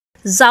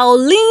Zhao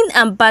Liying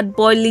and bad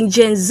boy Lin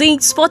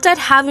Gengxin spotted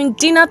having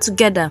dinner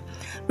together.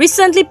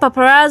 Recently,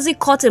 paparazzi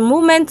caught a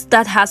moment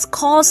that has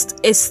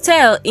caused a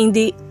stir in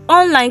the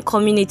online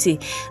community.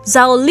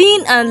 Zhao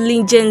Liying and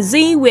Lin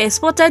Gengxin were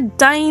spotted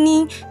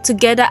dining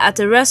together at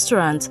a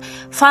restaurant.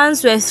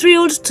 Fans were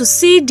thrilled to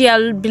see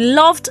their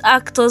beloved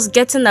actors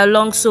getting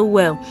along so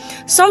well.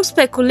 Some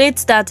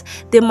speculate that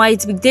they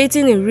might be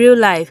dating in real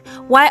life,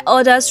 while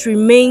others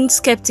remain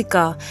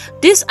skeptical.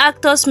 These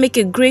actors make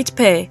a great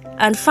pair,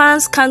 and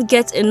fans can't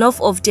get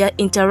enough of their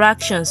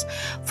interactions.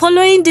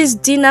 Following this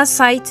dinner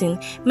sighting,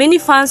 many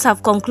fans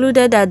have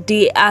concluded that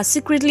they are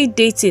secretly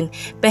dating,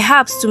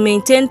 perhaps to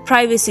maintain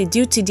privacy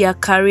due to their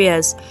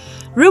careers.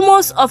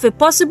 Rumors of a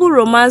possible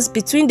romance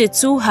between the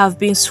two have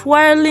been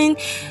swirling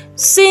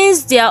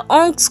since their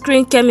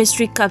on-screen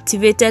chemistry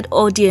captivated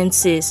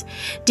audiences.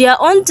 Their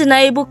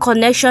undeniable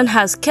connection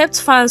has kept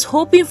fans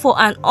hoping for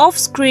an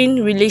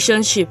off-screen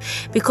relationship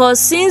because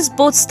since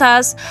both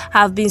stars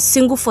have been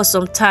single for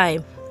some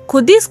time.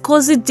 Could this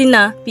cozy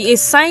dinner be a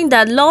sign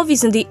that love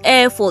is in the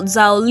air for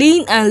Zhao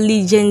Liying and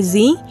Lin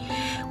Gengxin?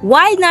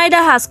 While neither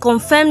has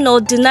confirmed nor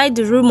denied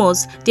the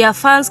rumors, their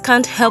fans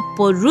can't help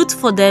but root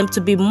for them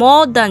to be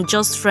more than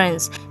just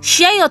friends.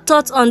 Share your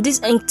thoughts on this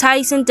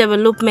enticing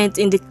development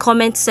in the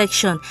comment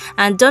section,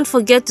 and don't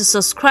forget to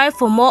subscribe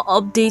for more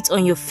updates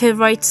on your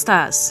favorite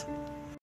stars.